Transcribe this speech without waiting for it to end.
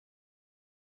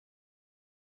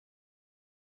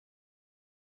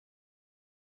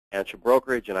Financial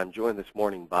Brokerage, and I'm joined this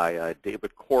morning by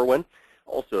David Corwin,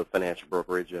 also a financial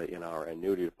brokerage in our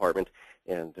annuity department,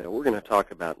 and we're going to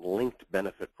talk about linked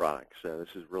benefit products. This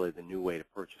is really the new way to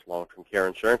purchase long-term care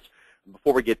insurance.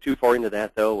 Before we get too far into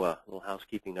that, though, a little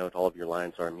housekeeping note: all of your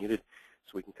lines are muted,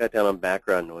 so we can cut down on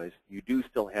background noise. You do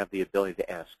still have the ability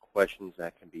to ask questions.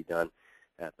 That can be done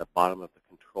at the bottom of the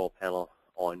control panel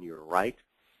on your right.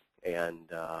 And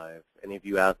if any of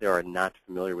you out there are not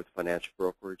familiar with financial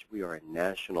brokerage, we are a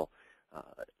national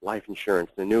life insurance,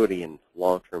 annuity, and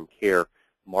long-term care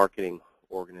marketing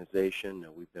organization.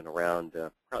 We've been around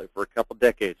probably for a couple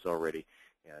decades already,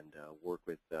 and work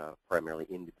with primarily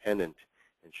independent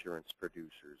insurance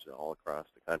producers all across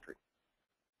the country.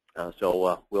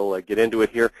 So we'll get into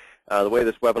it here. The way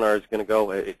this webinar is going to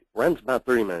go, it runs about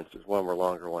 30 minutes. It's one of our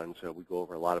longer ones. We go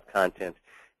over a lot of content.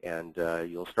 And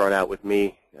you'll start out with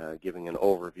me giving an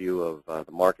overview of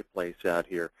the marketplace out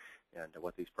here and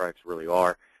what these products really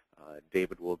are.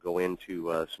 David will go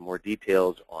into some more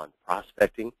details on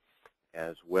prospecting,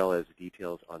 as well as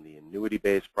details on the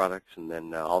annuity-based products, and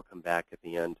then I'll come back at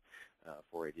the end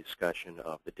for a discussion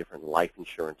of the different life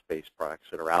insurance-based products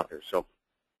that are out there. So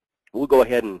we'll go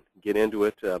ahead and get into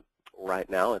it right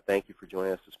now, and thank you for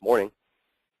joining us this morning.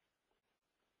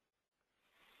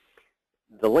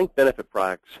 The linked benefit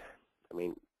products, I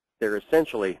mean, they're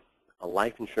essentially a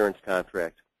life insurance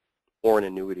contract or an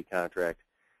annuity contract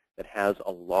that has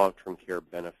a long-term care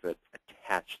benefit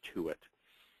attached to it,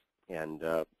 and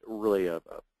really a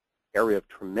area of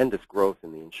tremendous growth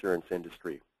in the insurance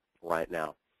industry right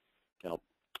now. Now,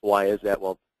 why is that?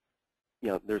 Well,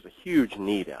 there's a huge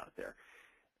need out there.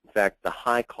 In fact, the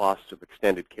high costs of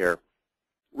extended care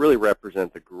really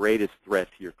represent the greatest threat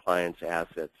to your clients'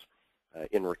 assets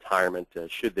in retirement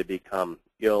should they become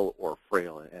ill or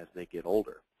frail as they get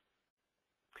older.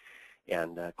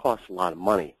 And it costs a lot of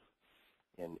money.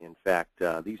 And in fact,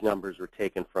 these numbers were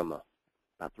taken from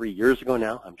about 3 years ago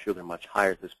now. I'm sure they're much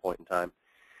higher at this point in time.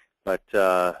 But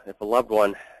if a loved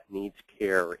one needs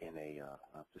care in a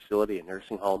facility, a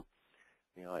nursing home,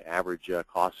 average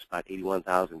cost is about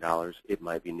 $81,000. It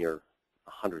might be near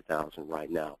 $100,000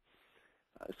 right now.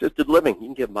 Assisted living, you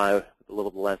can get by with a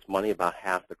little bit less money, about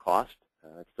half the cost.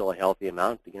 It's still a healthy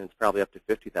amount. Again, it's probably up to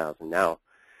 $50,000 now.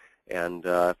 And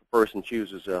if a person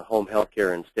chooses home health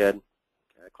care instead,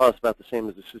 it costs about the same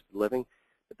as assisted living,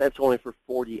 but that's only for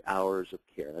 40 hours of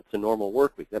care. That's a normal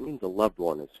work week. That means the loved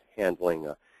one is handling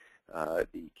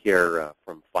the care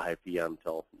from 5 p.m.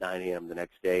 till 9 a.m. the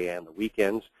next day and the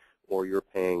weekends, or you're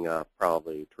paying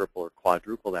probably triple or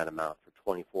quadruple that amount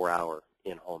for 24-hour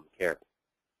in-home care.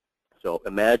 So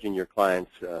imagine your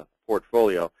client's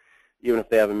portfolio, even if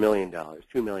they have $1 million, $2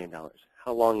 million.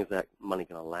 How long is that money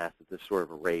going to last at this sort of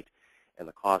a rate? And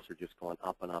the costs are just going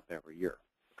up and up every year.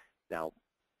 Now,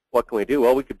 what can we do?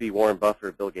 Well, we could be Warren Buffett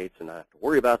or Bill Gates and not have to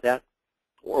worry about that,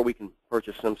 or we can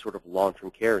purchase some sort of long-term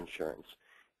care insurance.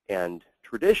 And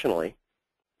traditionally,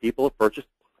 people have purchased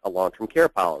a long-term care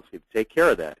policy to take care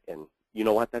of that. And you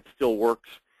know what? That still works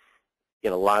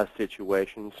in a lot of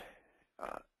situations.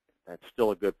 That's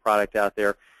still a good product out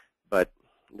there, but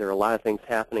there are a lot of things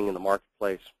happening in the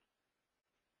marketplace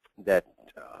that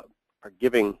are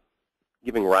giving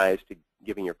rise to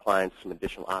giving your clients some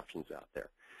additional options out there.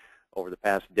 Over the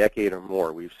past decade or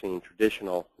more, we've seen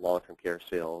traditional long-term care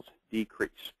sales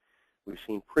decrease. We've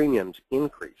seen premiums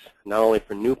increase, not only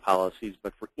for new policies,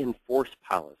 but for in-force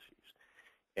policies.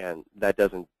 And that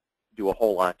doesn't do a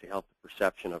whole lot to help the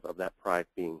perception of that product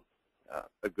being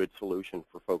a good solution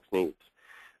for folks' needs.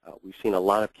 We've seen a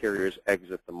lot of carriers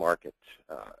exit the market.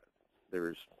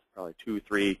 There's probably 2 or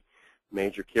 3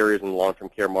 major carriers in the long-term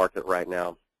care market right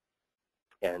now,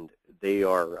 and they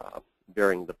are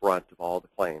bearing the brunt of all the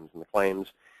claims. And the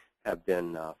claims have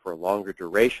been for a longer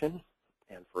duration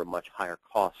and for a much higher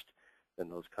cost than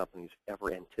those companies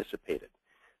ever anticipated.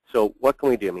 So what can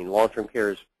we do? I mean, long-term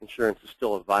care insurance is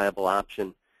still a viable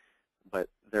option, but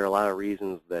there are a lot of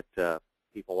reasons that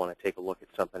people want to take a look at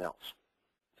something else.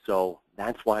 So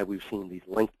that's why we've seen these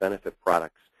linked benefit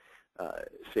products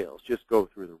sales just go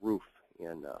through the roof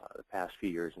in the past few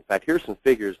years. In fact, here's some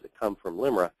figures that come from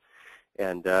LIMRA,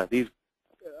 and these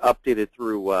updated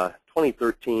through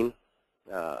 2013.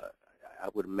 I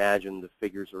would imagine the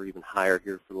figures are even higher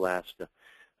here for the last,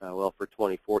 for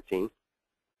 2014.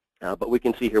 But we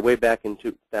can see here way back in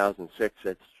 2006,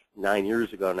 that's 9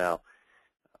 years ago now,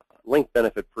 linked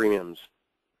benefit premiums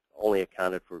only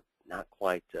accounted for not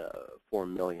quite $4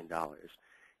 million.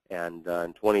 And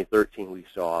in 2013, we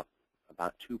saw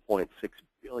about $2.6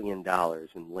 billion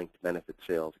in linked benefit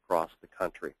sales across the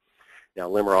country. Now,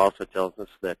 LIMRA also tells us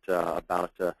that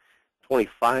about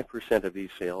 25% of these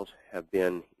sales have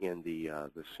been in the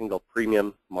single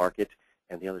premium market,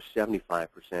 and the other 75%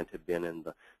 have been in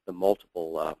the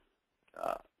multiple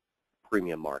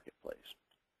premium marketplace.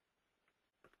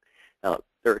 Now,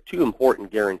 there are two important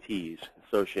guarantees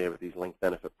associated with these linked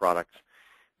benefit products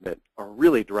that are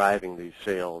really driving these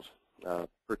sales,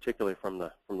 particularly from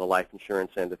the life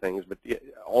insurance end of things, but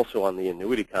also on the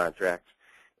annuity contracts.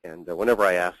 And whenever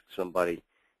I ask somebody,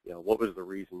 what was the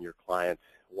reason your client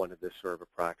wanted this sort of a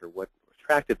product, or what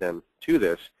attracted them to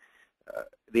this,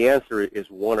 the answer is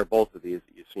one or both of these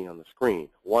that you see on the screen.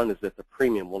 One is that the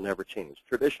premium will never change.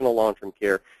 Traditional long-term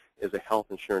care is a health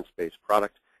insurance-based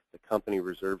product. The company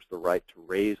reserves the right to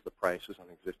raise the prices on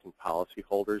existing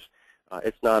policyholders.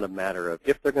 It's not a matter of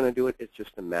if they're going to do it, it's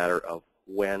just a matter of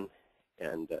when,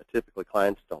 and typically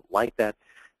clients don't like that.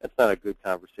 That's not a good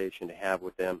conversation to have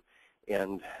with them,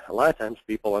 and a lot of times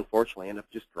people unfortunately end up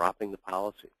just dropping the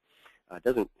policy. It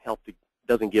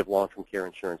doesn't give long-term care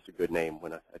insurance a good name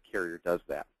when a carrier does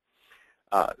that.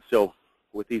 So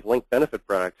with these linked benefit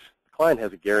products, the client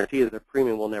has a guarantee that their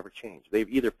premium will never change. They've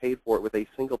either paid for it with a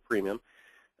single premium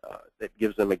that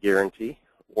gives them a guarantee,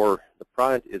 or the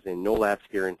product is a no-lapse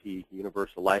guarantee,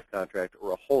 universal life contract,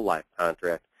 or a whole life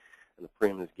contract, and the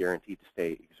premium is guaranteed to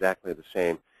stay exactly the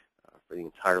same for the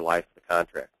entire life of the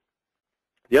contract.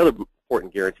 The other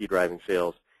important guarantee driving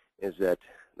sales is that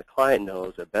the client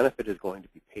knows a benefit is going to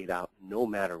be paid out no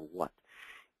matter what.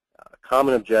 A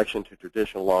common objection to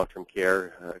traditional long-term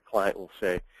care, a client will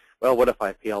say, well, what if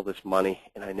I pay all this money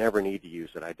and I never need to use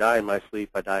it? I die in my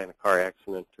sleep, I die in a car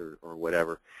accident, or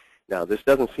whatever. Now, this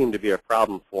doesn't seem to be a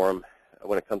problem for them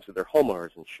when it comes to their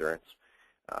homeowners insurance.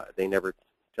 They never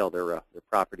tell their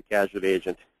property casualty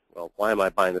agent, well, why am I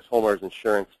buying this homeowners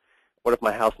insurance? What if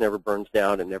my house never burns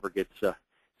down and never gets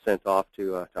sent off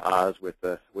to Oz with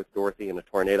Dorothy in a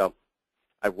tornado?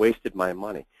 I've wasted my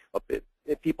money.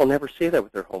 If people never say that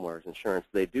with their homeowners insurance,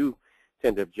 they do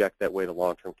tend to object that way to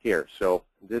long-term care. So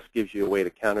this gives you a way to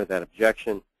counter that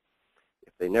objection.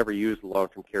 If they never use the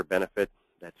long-term care benefit,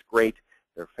 that's great.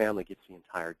 Their family gets the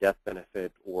entire death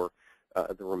benefit, or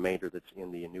the remainder that's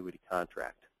in the annuity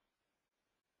contract.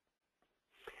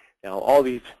 Now, all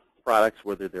these products,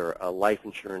 whether they're a life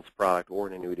insurance product or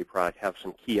an annuity product, have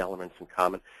some key elements in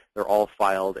common. They're all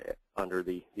filed under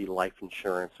the life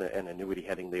insurance and annuity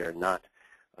heading. They are not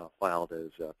filed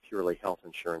as purely health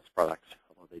insurance products,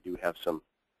 although they do have some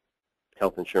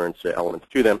health insurance elements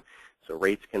to them, so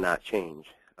rates cannot change.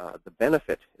 The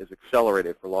benefit is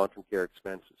accelerated for long-term care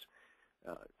expenses.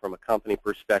 From a company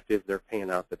perspective, they're paying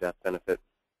out the death benefit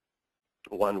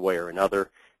one way or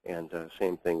another, and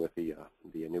same thing with the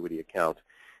annuity account.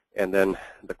 And then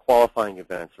the qualifying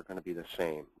events are going to be the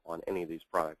same on any of these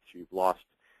products. You've lost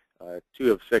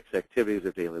 2 of 6 activities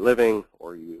of daily living,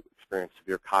 or you experience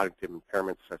severe cognitive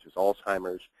impairments such as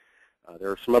Alzheimer's. There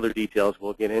are some other details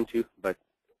we'll get into, but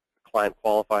the client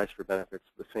qualifies for benefits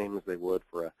the same as they would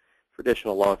for a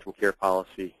traditional long-term care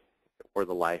policy or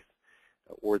the life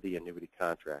or the annuity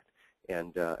contract.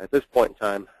 And at this point in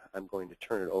time, I'm going to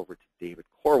turn it over to David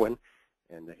Corwin,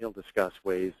 and he'll discuss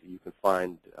ways you can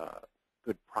find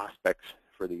good prospects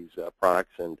for these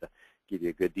products and give you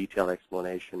a good detailed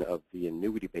explanation of the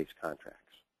annuity-based contracts.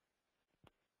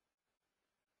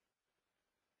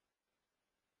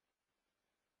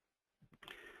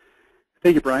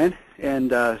 Thank you, Brian,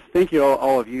 and thank you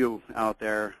all of you out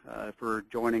there for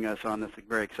joining us on this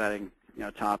very exciting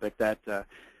topic that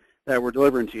we're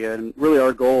delivering to you. And really,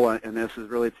 our goal in this is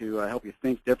really to help you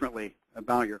think differently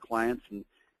about your clients. And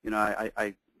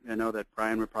I know that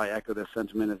Brian would probably echo this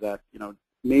sentiment, is that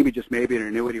maybe, just maybe, an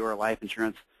annuity or a life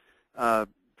insurance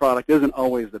product isn't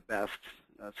always the best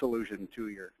solution to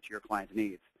your client's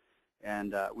needs.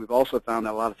 And we've also found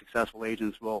that a lot of successful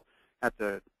agents will, at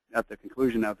the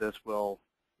conclusion of this, will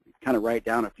kind of write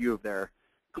down a few of their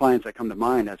clients that come to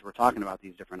mind as we're talking about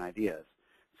these different ideas.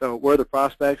 So where are the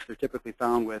prospects? They're typically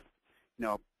found with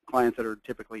clients that are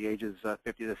typically ages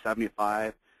 50 to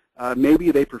 75.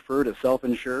 Maybe they prefer to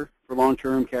self-insure for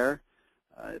long-term care.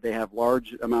 They have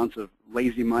large amounts of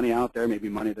lazy money out there, maybe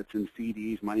money that's in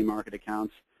CDs, money market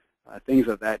accounts, things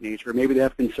of that nature. Maybe they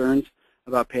have concerns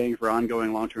about paying for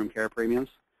ongoing long-term care premiums.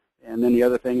 And then the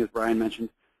other thing, as Brian mentioned,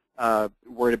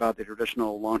 worried about the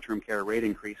traditional long-term care rate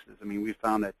increases. I mean, we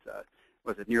found that,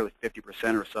 was it nearly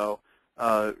 50% or so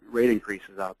rate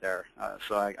increases out there.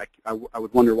 So I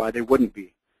would wonder why they wouldn't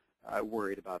be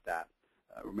worried about that.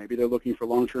 Or maybe they're looking for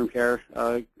long-term care,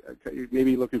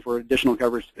 maybe looking for additional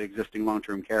coverage to the existing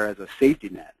long-term care as a safety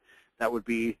net. That would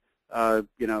be,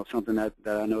 something that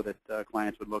I know that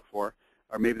clients would look for.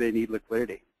 Or maybe they need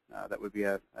liquidity. That would be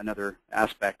another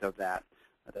aspect of that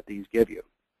these give you.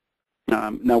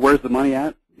 Now, where's the money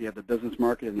at? You have the business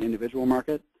market and the individual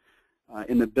market.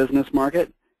 In the business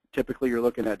market, typically you're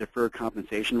looking at deferred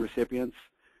compensation recipients,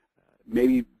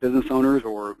 maybe business owners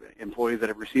or employees that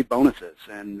have received bonuses,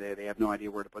 and they have no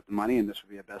idea where to put the money, and this would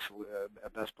be a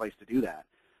best place to do that.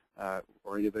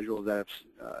 Or individuals that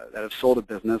have sold a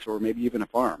business or maybe even a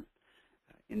farm.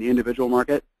 In the individual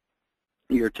market,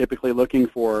 you're typically looking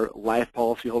for life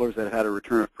policyholders that have had a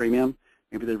return of premium.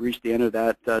 Maybe they've reached the end of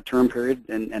that term period,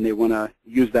 and they want to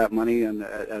use that money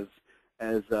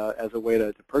as a way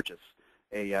to purchase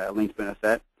a linked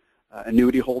benefit.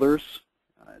 Annuity holders,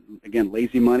 again,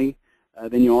 lazy money.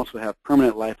 Then you also have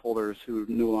permanent life holders who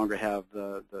no longer have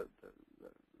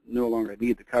no longer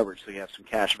need the coverage, so you have some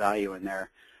cash value in there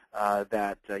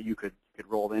that you could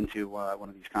roll into one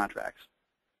of these contracts.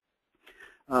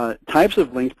 Types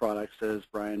of linked products, as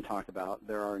Brian talked about,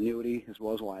 there are annuity as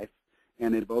well as life,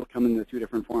 and they both come in the two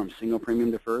different forms: single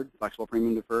premium deferred, flexible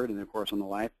premium deferred, and of course on the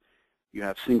life you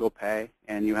have single pay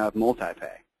and you have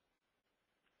multi-pay.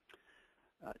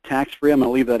 Tax-free, I'm going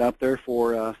to leave that up there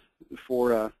for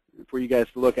you guys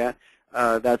to look at.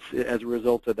 That's as a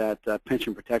result of that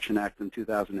Pension Protection Act in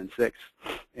 2006.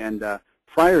 And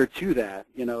prior to that,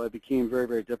 it became very,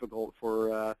 very difficult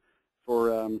for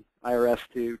IRS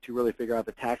to really figure out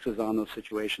the taxes on those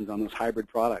situations, on those hybrid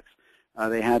products.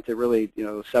 They had to really,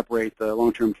 separate the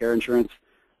long-term care insurance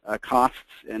costs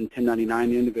and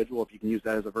 1099 the individual, if you can use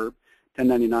that as a verb,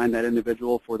 1099 that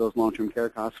individual for those long-term care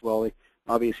costs. Well,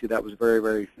 obviously that was very,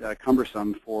 very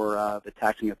cumbersome for the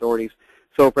taxing authorities.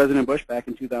 So President Bush back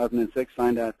in 2006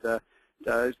 signed that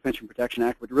Pension Protection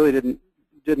Act, which really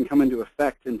didn't come into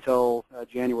effect until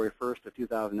January 1st of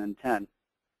 2010.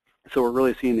 So we're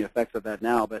really seeing the effects of that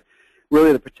now. But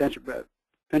really the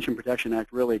Pension Protection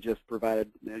Act really just provided,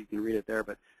 you can read it there,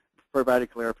 but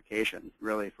provided clarification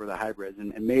really for the hybrids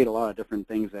and made a lot of different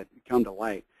things that come to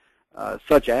light,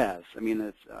 such as,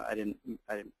 I didn't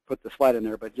put the slide in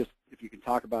there, but just if you can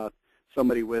talk about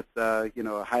somebody with, a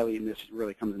highly, and this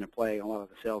really comes into play in a lot of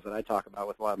the sales that I talk about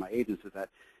with a lot of my agents, is that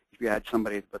if you had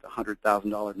somebody with a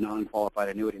 $100,000 non-qualified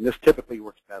annuity, and this typically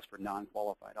works best for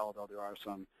non-qualified, although there are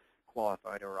some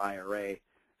qualified or IRA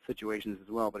situations as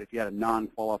well, but if you had a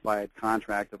non-qualified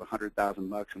contract of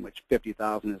 $100,000 in which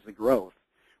 $50,000 is the growth,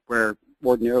 where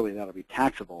ordinarily that'll be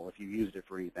taxable if you used it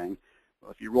for anything,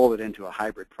 well, if you rolled it into a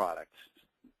hybrid product,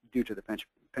 due to the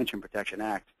Pension Protection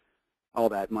Act, all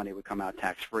that money would come out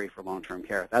tax-free for long-term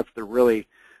care. That's the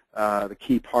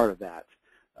key part of that,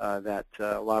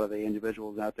 a lot of the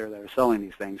individuals out there that are selling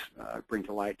these things bring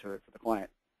to light for the client.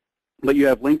 But you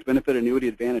have linked benefit annuity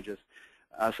advantages,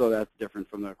 so that's different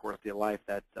from, of course, the life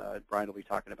that Brian will be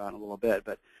talking about in a little bit.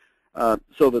 But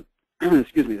so the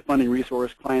the funding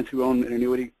resource, clients who own an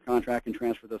annuity contract can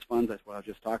transfer those funds. That's what I was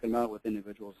just talking about with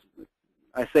individuals.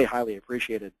 I say highly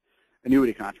appreciated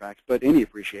annuity contracts, but any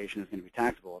appreciation is going to be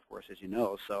taxable, of course, as you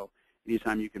know. So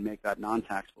anytime you can make that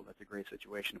non-taxable, that's a great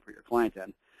situation for your client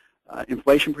in.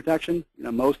 Inflation protection,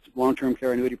 most long-term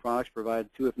care annuity products provide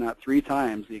 2, if not 3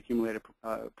 times the accumulated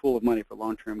pool of money for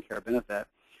long-term care benefit.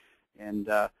 And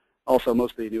also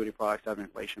most of the annuity products have an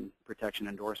inflation protection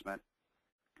endorsement.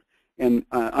 And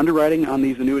underwriting on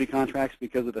these annuity contracts,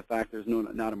 because of the fact there's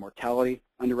not a mortality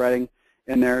underwriting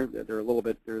in there, there's a little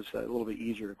bit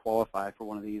easier to qualify for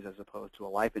one of these as opposed to a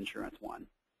life insurance one.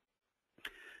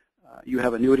 You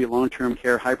have annuity long-term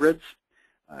care hybrids.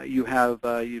 You have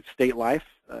state life.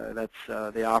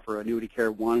 They offer annuity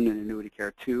care 1 and annuity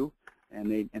care 2,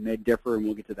 and they differ, and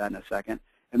we'll get to that in a second.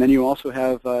 And then you also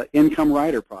have income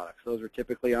rider products. Those are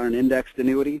typically on an indexed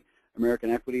annuity: American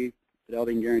Equity,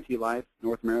 Fidelity and Guarantee Life,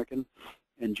 North American,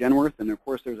 and Genworth. And of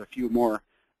course, there's a few more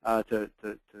to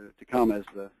come as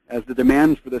the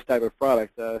demand for this type of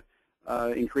product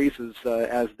increases,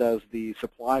 as does the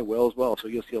supply will as well. So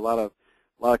you'll see a lot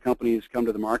of companies come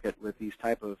to the market with these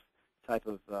type of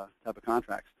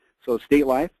contracts. So state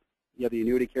life, you have the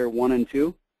annuity care 1 and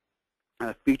 2.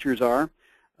 Features are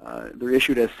they're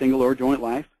issued as single or joint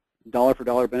life,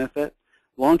 dollar-for-dollar benefit.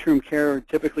 Long-term care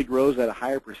typically grows at a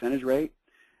higher percentage rate.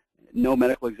 No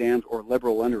medical exams or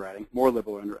liberal underwriting, more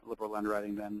liberal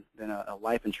underwriting than a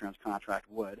life insurance contract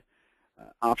would.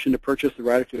 Option to purchase the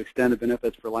rider to extend the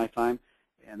benefits for lifetime.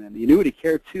 And then the annuity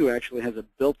care 2 actually has a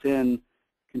built-in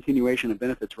continuation of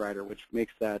benefits rider, which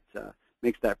makes that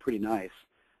pretty nice.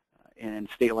 And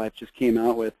State Life just came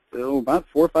out with, about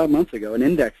 4 or 5 months ago, an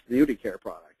indexed annuity care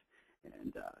product.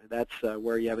 And that's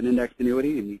where you have an indexed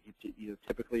annuity, and you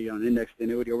typically on an indexed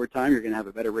annuity over time, you're going to have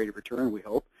a better rate of return, we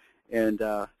hope. And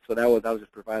so that will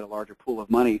just provide a larger pool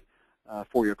of money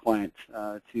for your client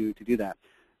to do that.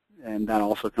 And that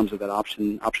also comes with that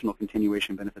optional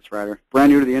continuation benefits rider.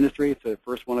 Brand new to the industry. It's the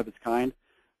first one of its kind.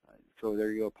 So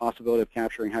there you go, possibility of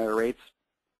capturing higher rates.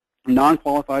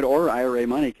 Non-qualified or IRA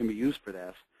money can be used for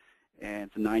this, and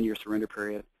it's a 9-year surrender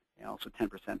period, and also 10%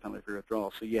 penalty free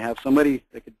withdrawal. So you have somebody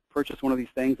that could purchase one of these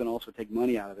things and also take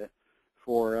money out of it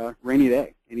for a rainy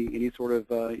day, any sort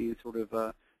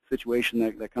of situation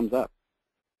that comes up.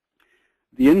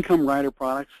 The income rider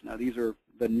products. Now these are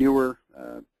the newer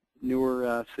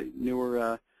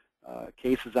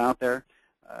cases out there.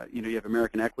 You have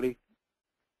American Equity.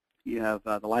 You have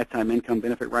the lifetime income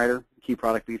benefit rider. Key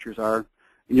product features are,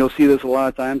 and you'll see this a lot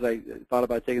of times. I thought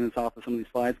about taking this off of some of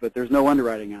these slides, but there's no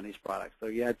underwriting on these products. So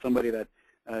you had somebody that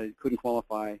couldn't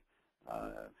qualify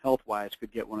health-wise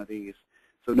could get one of these.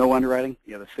 So no underwriting.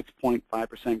 You have a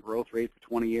 6.5% growth rate for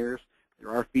 20 years.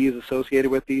 There are fees associated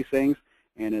with these things,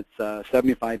 and it's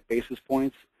 75 basis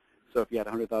points. So if you had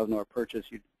a $100,000 purchase,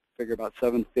 you'd figure about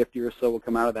 $750 or so will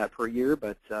come out of that per year.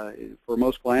 But for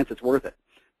most clients, it's worth it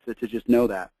to just know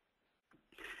that.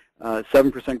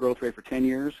 7% growth rate for 10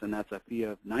 years, and that's a fee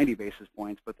of 90 basis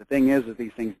points. But the thing is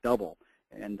these things double,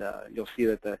 and you'll see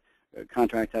that the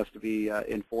contract has to be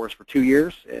in force for 2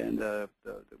 years, and the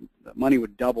money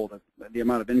would double. The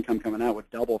amount of income coming out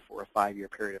would double for a 5-year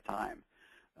period of time.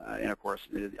 And of course,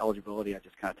 the eligibility, I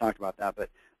just kind of talked about that, but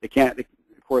they can't. Of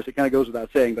course, it kind of goes without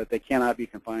saying, but they cannot be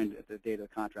confined at the date of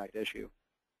the contract issue.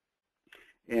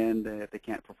 And if they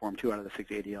can't perform 2 out of the 6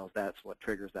 ADLs, that's what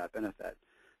triggers that benefit.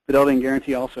 Fidelity and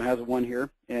Guarantee also has one here,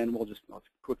 and I'll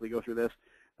quickly go through this.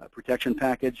 Protection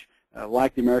package,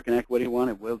 like the American Equity one,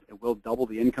 it will double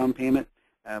the income payment,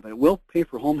 but it will pay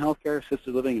for home health care,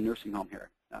 assisted living, and nursing home care.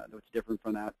 What's different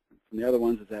from the other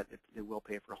ones is that it will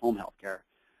pay for home health care.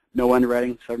 No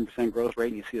underwriting, 7% growth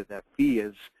rate, and you see that fee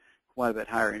is quite a bit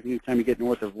higher. Anytime you get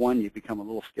north of 1, you become a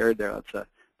little scared there. It's a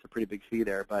pretty big fee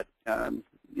there, but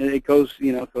it goes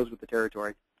with the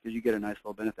territory because you get a nice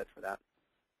little benefit for that.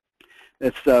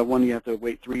 It's one you have to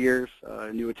wait 3 years.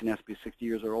 Annuity has to be 60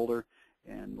 years or older,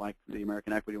 and like the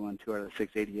American Equity one, 2 out of the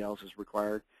 6 ADLs is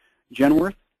required.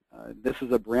 Genworth, this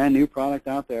is a brand new product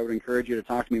out there. I would encourage you to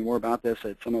talk to me more about this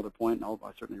at some other point, and I'll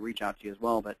certainly reach out to you as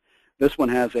well. But this one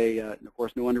has of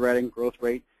course, no underwriting. Growth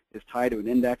rate is tied to an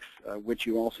index, which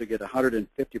you also get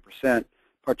 150%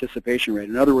 participation rate.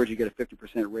 In other words, you get a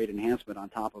 50% rate enhancement on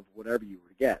top of whatever you were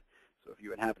to get. So if you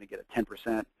would happen to get a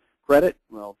 10% credit,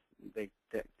 well, they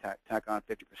tack on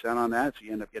 50% on that, so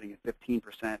you end up getting a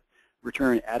 15%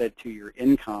 return added to your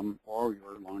income or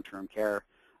your long-term care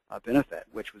benefit,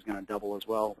 which was going to double as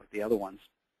well with the other ones.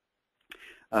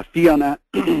 Fee on that,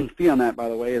 by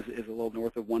the way, is a little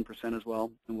north of 1% as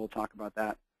well, and we'll talk about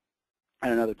that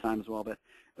at another time as well. But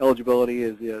eligibility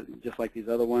is just like these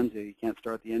other ones. You can't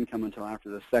start the income until after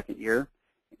the 2nd year,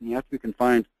 and you have to be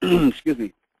confined, excuse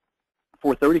me,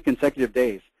 for 30 consecutive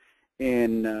days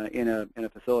in a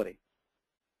facility.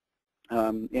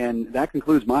 And that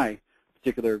concludes my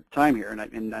particular time here,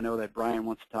 and I know that Brian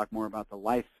wants to talk more about the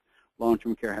life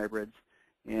long-term care hybrids,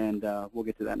 and we'll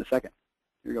get to that in a second.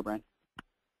 Here you go, Brian.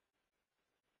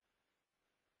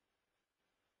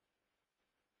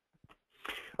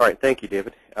 All right, thank you,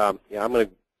 David. Yeah, I'm going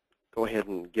to go ahead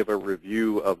and give a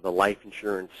review of the life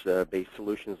insurance-based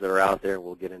solutions that are out there.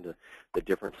 We'll get into the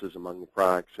differences among the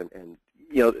products, and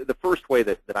the first way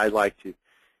that I like to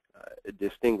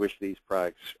distinguish these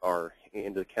products are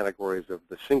into the categories of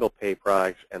the single-pay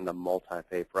products and the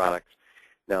multi-pay products.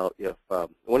 Now,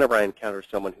 whenever I encounter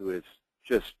someone who is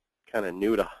just kind of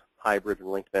new to hybrid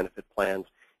and linked benefit plans,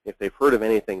 if they've heard of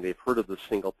anything, they've heard of the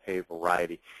single-pay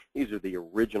variety. These are the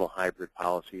original hybrid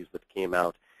policies that came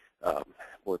out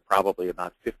probably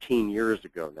about 15 years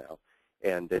ago now.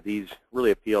 And these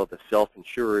really appeal to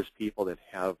self-insurers, people that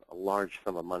have a large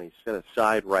sum of money set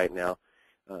aside right now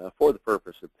for the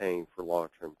purpose of paying for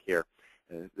long-term care.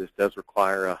 This does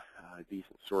require a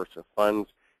decent source of funds.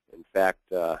 In fact,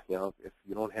 if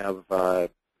you don't have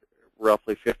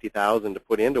roughly $50,000 to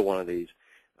put into one of these,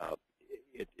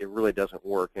 it really doesn't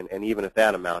work. And even at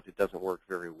that amount, it doesn't work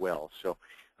very well. So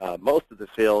most of the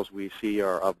sales we see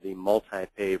are of the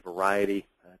multi-pay variety.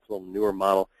 It's a little newer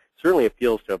model. Certainly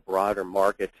appeals to a broader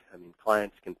market. I mean,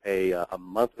 clients can pay a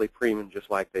monthly premium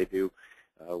just like they do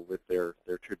with their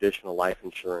traditional life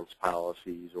insurance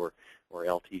policies or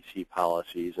LTC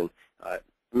policies, and it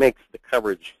makes the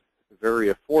coverage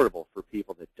very affordable for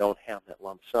people that don't have that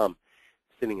lump sum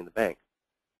sitting in the bank.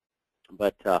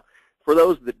 But for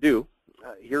those that do,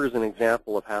 here's an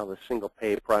example of how the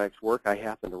single-pay products work. I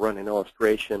happen to run an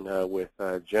illustration with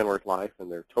Genworth Life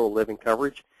and their total living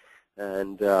coverage,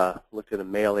 and looked at a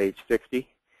male age 60.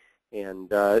 And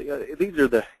these are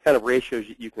the kind of ratios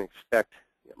you can expect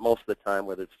most of the time,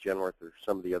 whether it's Genworth or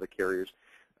some of the other carriers.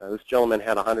 This gentleman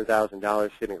had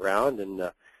 $100,000 sitting around,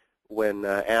 and when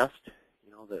asked,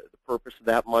 the purpose of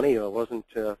that money wasn't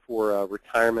for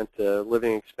retirement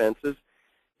living expenses.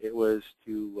 It was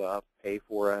to pay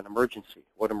for an emergency.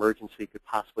 What emergency could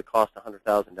possibly cost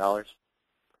 $100,000?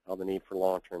 Well, the need for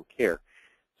long-term care.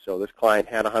 So this client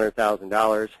had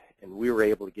 $100,000, and we were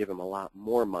able to give him a lot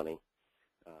more money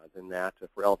than that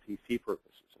for LTC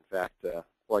purposes. In fact,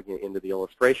 plugging it into the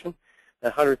illustration,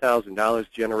 that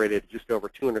 $100,000 generated just over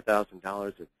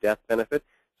 $200,000 of death benefit.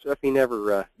 So if he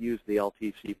never used the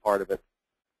LTC part of it,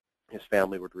 his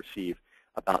family would receive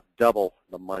about double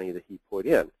the money that he put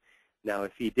in. Now,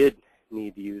 if he did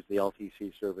need to use the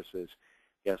LTC services,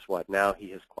 guess what? Now he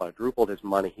has quadrupled his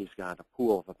money. He's got a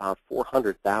pool of about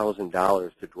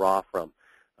 $400,000 to draw from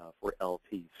for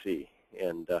LTC.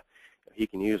 And he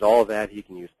can use all of that. He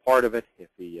can use part of it. If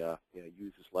he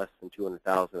uses less than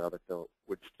 $200,000 of it, there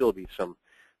would still be some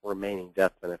remaining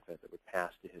death benefit that would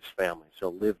pass to his family. So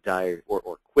live, die,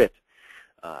 or quit.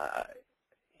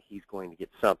 He's going to get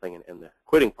something, and the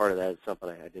quitting part of that is something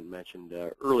I didn't mention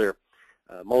earlier.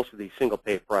 Most of these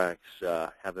single-pay products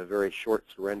have a very short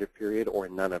surrender period or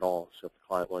none at all. So if the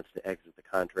client wants to exit the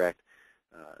contract,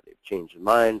 they've changed their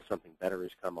mind, something better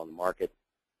has come on the market,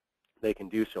 they can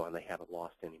do so and they haven't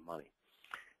lost any money.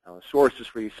 Now, the sources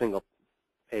for these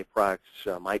single-pay products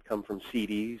might come from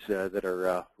CDs that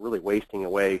are really wasting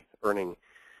away, earning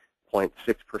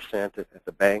 0.6% at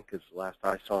the bank, as the last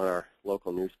I saw in our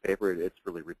local newspaper. It's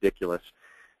really ridiculous.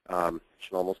 It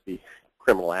should almost be a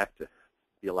criminal act to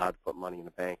be allowed to put money in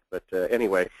the bank. But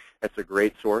anyway, that's a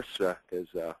great source because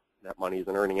that money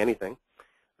isn't earning anything.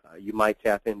 You might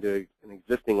tap into an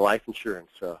existing life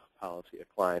insurance policy a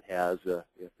client has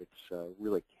if it's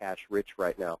really cash rich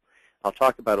right now. I'll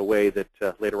talk about a way that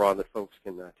later on that folks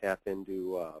can tap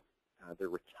into their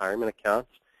retirement accounts.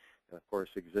 And of course,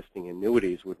 existing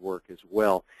annuities would work as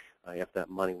well if that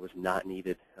money was not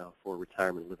needed for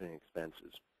retirement living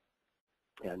expenses.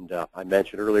 And I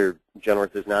mentioned earlier,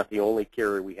 Genworth is not the only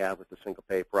carrier we have with the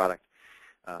single-pay product.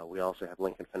 We also have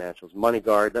Lincoln Financial's Money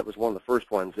Guard. That was one of the first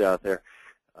ones out there.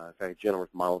 In fact, Genworth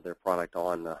modeled their product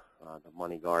on the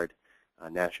Money Guard.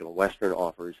 National Western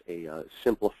offers a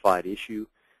simplified issue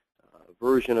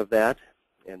version of that.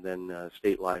 And then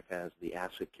State Life has the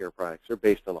Asset Care products. They're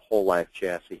based on a whole life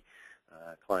chassis.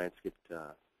 Clients get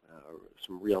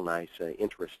some real nice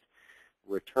interest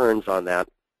returns on that.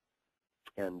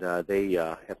 And they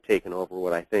have taken over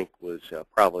what I think was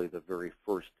probably the very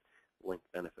first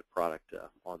linked benefit product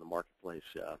on the marketplace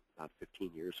about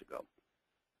 15 years ago.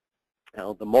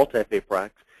 Now, the multi-pay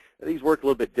products, these work a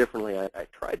little bit differently. I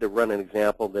tried to run an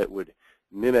example that would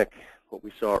mimic what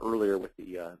we saw earlier with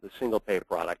the single-pay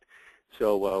product.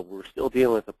 So we're still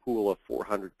dealing with a pool of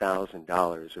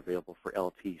 $400,000 available for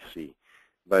LTC.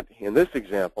 But in this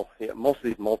example, most of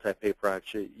these multi-pay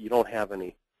products, you don't have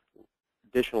any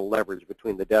additional leverage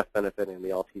between the death benefit and the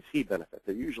LTC benefit.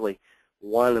 They're usually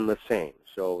one and the same.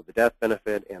 So the death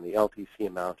benefit and the LTC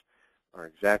amount are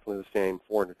exactly the same,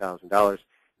 $400,000.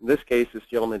 In this case, this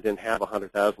gentleman didn't have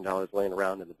 $100,000 laying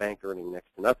around in the bank earning next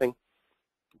to nothing,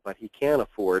 but he can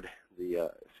afford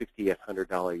the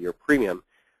 $6,800 a year premium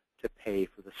to pay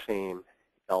for the same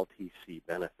LTC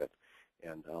benefit.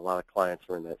 And a lot of clients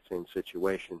are in that same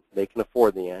situation. They can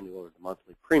afford the annual or the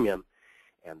monthly premium,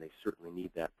 and they certainly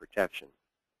need that protection.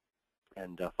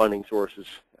 And funding sources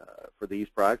for these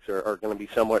products are going to be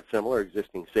somewhat similar: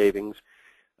 existing savings,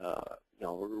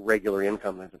 regular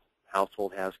income that the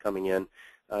household has coming in.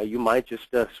 You might just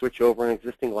switch over an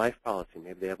existing life policy.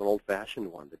 Maybe they have an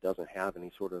old-fashioned one that doesn't have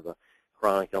any sort of a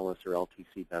chronic illness or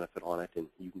LTC benefit on it, and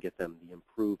you can get them the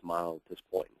improved model at this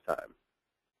point in time.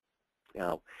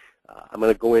 Now, I'm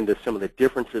going to go into some of the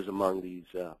differences among these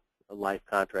life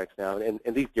contracts now, and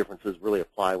these differences really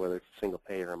apply whether it's a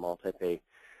single-pay or a multi-pay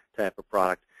type of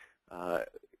product.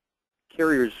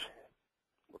 Carriers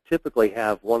will typically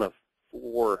have one of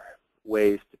 4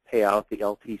 ways to pay out the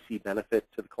LTC benefit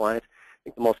to the client. I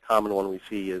think the most common one we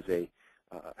see is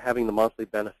having the monthly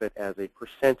benefit as a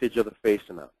percentage of the face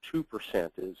amount.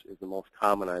 2% is the most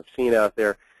common I've seen out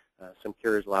there. Some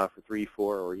carriers allow for 3,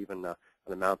 4, or even an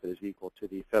amount that is equal to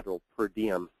the federal per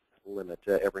diem limit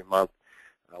every month.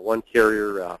 One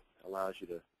carrier allows you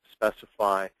to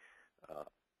specify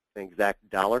an exact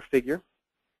dollar figure.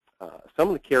 Some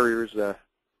of the carriers,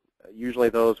 usually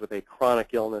those with a chronic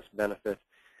illness benefit,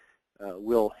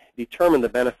 will determine the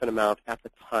benefit amount at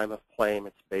the time of claim.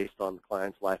 It's based on the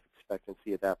client's life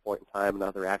expectancy at that point in time and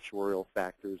other actuarial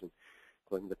factors,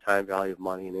 including the time value of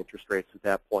money and interest rates at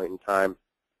that point in time.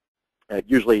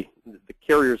 Usually the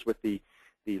carriers with the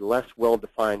less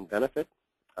well-defined benefit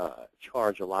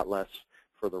charge a lot less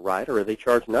for the rider, or they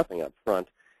charge nothing up front,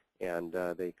 and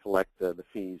they collect the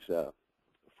fees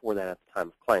for that at the time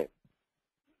of claim.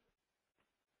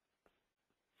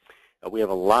 We have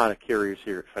a lot of carriers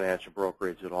here at Financial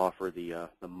Brokerage that offer the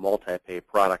multi-pay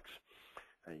products.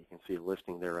 You can see a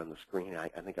listing there on the screen. I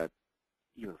think I've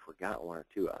even forgot one or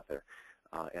two out there.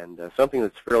 And something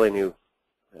that's fairly new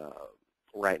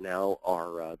right now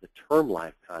are the term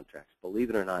life contracts. Believe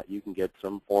it or not, you can get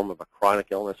some form of a chronic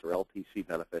illness or LTC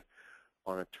benefit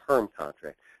on a term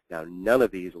contract. Now, none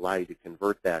of these allow you to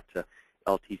convert that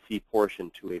LTC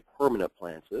portion to a permanent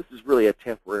plan. So this is really a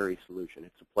temporary solution.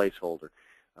 It's a placeholder.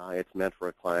 It's meant for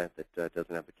a client that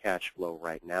doesn't have the cash flow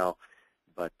right now,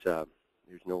 but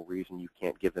there's no reason you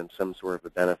can't give them some sort of a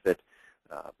benefit.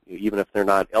 Even if they're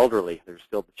not elderly, there's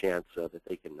still the chance that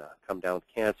they can come down with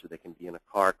cancer. They can be in a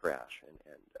car crash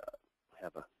and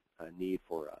have a need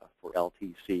for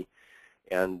LTC.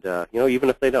 And even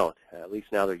if they don't, at least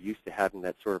now they're used to having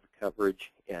that sort of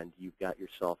coverage, and you've got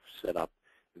yourself set up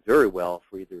very well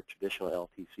for either a traditional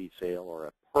LTC sale or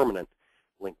a permanent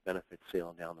linked benefit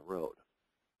sale down the road.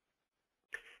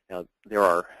 Now, there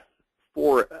are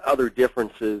 4 other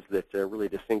differences that really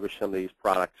distinguish some of these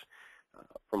products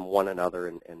from one another,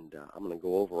 and I'm going to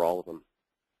go over all of them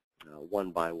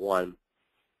one by one.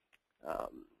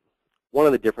 One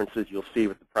of the differences you'll see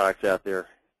with the products out there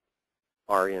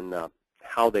are in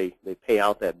how they pay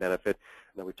out that benefit.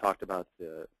 And then we talked about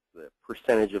the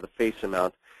percentage of the face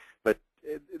amount, but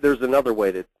there's another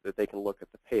way that they can look at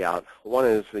the payout. One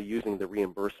is using the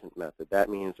reimbursement method. That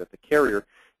means that the carrier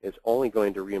is only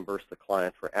going to reimburse the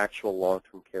client for actual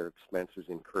long-term care expenses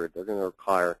incurred. They're going to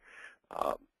require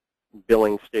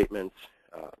billing statements.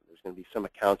 There's going to be some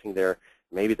accounting there.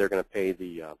 Maybe they're going to pay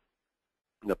the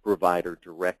provider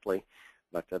directly,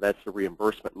 but that's the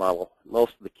reimbursement model.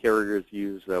 Most of the carriers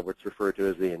use what's referred to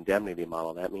as the indemnity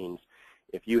model. That means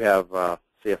if you have,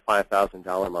 say, a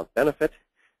 $5,000 a month benefit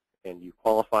and you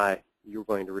qualify, you're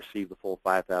going to receive the full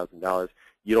 $5,000.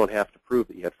 You don't have to prove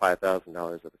that you had $5,000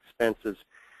 of expenses.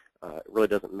 It really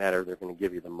doesn't matter. They're going to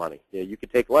give you the money. Yeah, you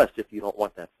could take less if you don't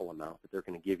want that full amount, but they're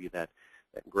going to give you that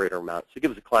greater amount. So it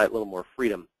gives the client a little more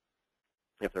freedom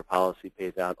if their policy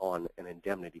pays out on an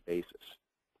indemnity basis.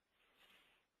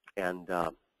 And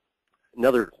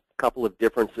another couple of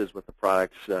differences with the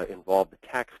products involve the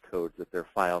tax codes that they're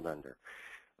filed under.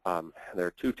 There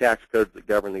are 2 tax codes that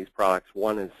govern these products.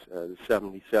 One is the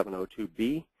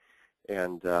 7702B,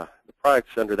 and the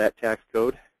products under that tax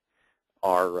code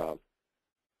are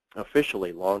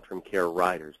officially long-term care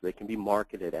riders. They can be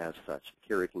marketed as such. The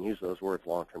carrier can use those words,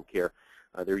 long-term care.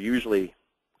 They're usually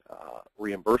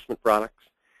reimbursement products,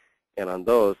 and on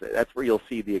those, that's where you'll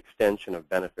see the extension of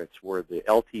benefits, where the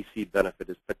LTC benefit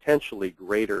is potentially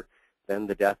greater than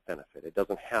the death benefit. It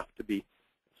doesn't have to be.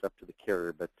 It's up to the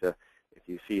carrier, but if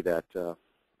you see that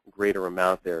greater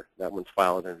amount there, that one's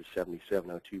filed under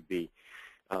 7702B.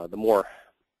 The more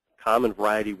common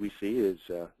variety we see is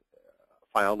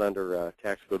filed under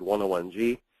tax code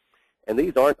 101G, and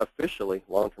these aren't officially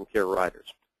long-term care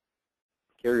riders.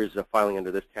 Carriers filing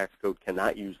under this tax code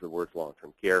cannot use the words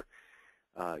long-term care.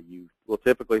 You will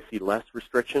typically see less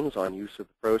restrictions on use of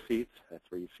the proceeds. That's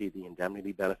where you see the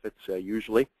indemnity benefits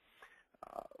usually.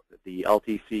 The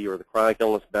LTC or the chronic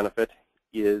illness benefit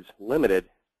is limited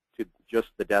to just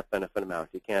the death benefit amount.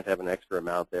 You can't have an extra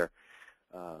amount there.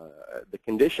 The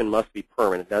condition must be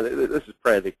permanent. Now, this is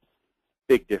probably the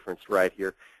big difference right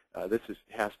here. This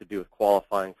has to do with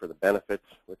qualifying for the benefits.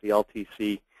 With the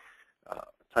LTC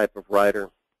type of rider,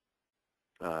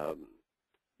 the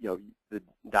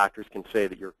doctors can say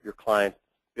that your client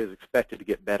is expected to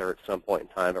get better at some point in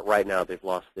time, but right now they've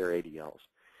lost their ADLs.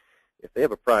 If they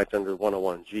have a product under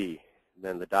 101G,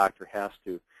 then the doctor has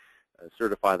to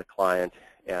certify the client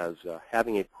as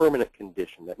having a permanent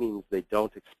condition. That means they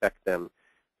don't expect them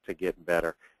to get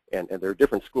better. And there are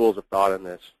different schools of thought in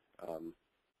this.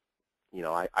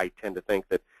 I tend to think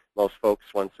that most folks,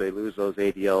 once they lose those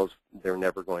ADLs, they're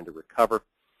never going to recover.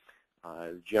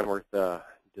 Genworth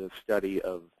did a study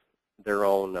of their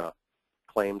own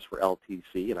claims for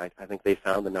LTC, and I think they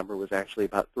found the number was actually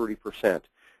about 30%.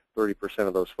 30%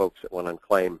 of those folks that went on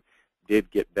claim did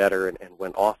get better and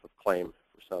went off of claim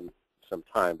for some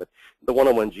time. But the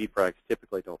 101G products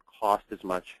typically don't cost as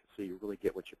much, so you really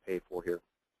get what you pay for here.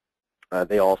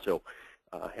 They also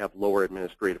have lower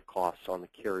administrative costs on the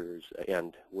carrier's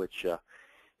end, which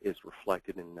is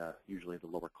reflected in usually the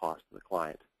lower cost to the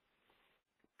client.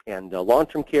 And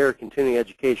long-term care, continuing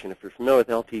education. If you're familiar with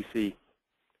LTC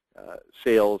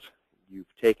sales,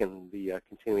 you've taken the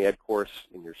continuing ed course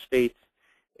in your state,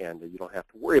 and you don't have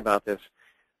to worry about this.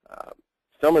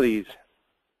 Some of these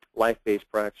life-based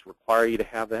products require you to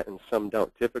have that, and some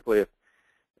don't. Typically, if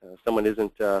someone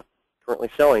isn't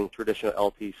currently selling traditional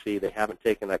LTC, they haven't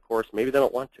taken that course, maybe they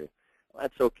don't want to. Well,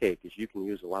 that's okay, because you can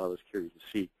use a lot of those carriers to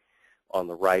see on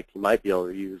the right, you might be able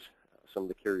to use some of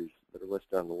the carriers that are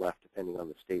listed on the left depending on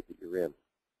the state that you're in.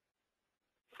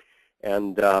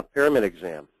 And pyramid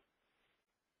exam.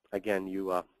 Again,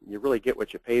 you really get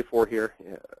what you pay for here.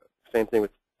 Same thing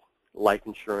with life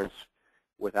insurance.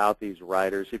 Without these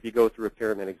riders, if you go through a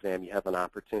pyramid exam, you have an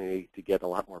opportunity to get a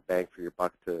lot more bang for your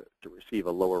buck to receive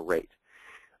a lower rate.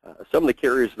 Some of the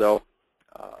carriers, though,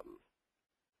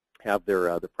 have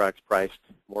their products priced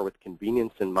more with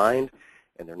convenience in mind,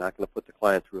 and they're not going to put the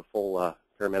client through a full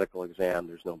paramedical exam.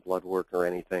 There's no blood work or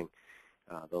anything.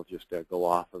 They'll just go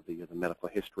off of the medical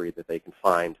history that they can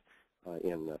find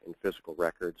in physical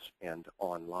records and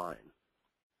online.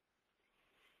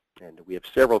 And we have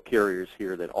several carriers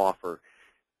here that offer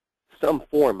some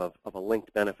form of a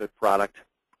linked benefit product.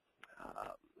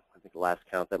 I think the last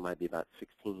count, that might be about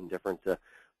 16 different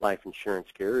life insurance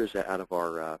carriers out of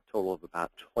our total of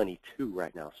about 22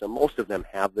 right now. So most of them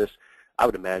have this. I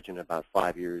would imagine in about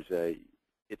 5 years,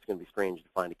 it's going to be strange to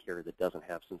find a carrier that doesn't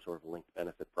have some sort of linked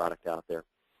benefit product out there.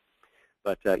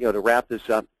 But to wrap this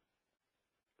up,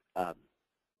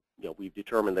 we've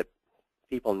determined that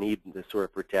people need this sort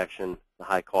of protection. The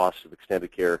high costs of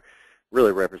extended care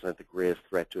really represent the greatest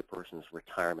threat to a person's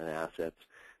retirement assets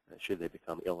should they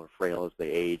become ill or frail as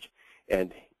they age.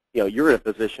 And you're in a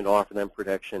position to offer them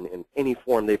protection in any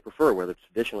form they prefer, whether it's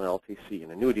traditional LTC,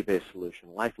 an annuity-based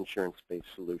solution, life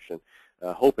insurance-based solution,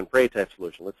 hope and pray type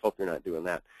solution. Let's hope you're not doing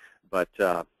that. But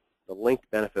the linked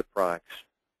benefit products,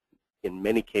 in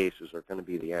many cases, are going to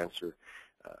be the answer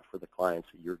for the clients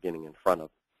that you're getting in front of,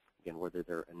 again, whether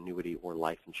they're annuity or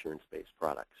life insurance-based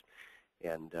products.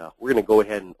 And we're going to go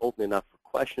ahead and open it up for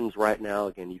questions right now.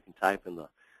 Again, you can type in the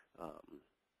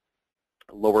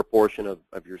lower portion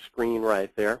of your screen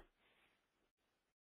right there.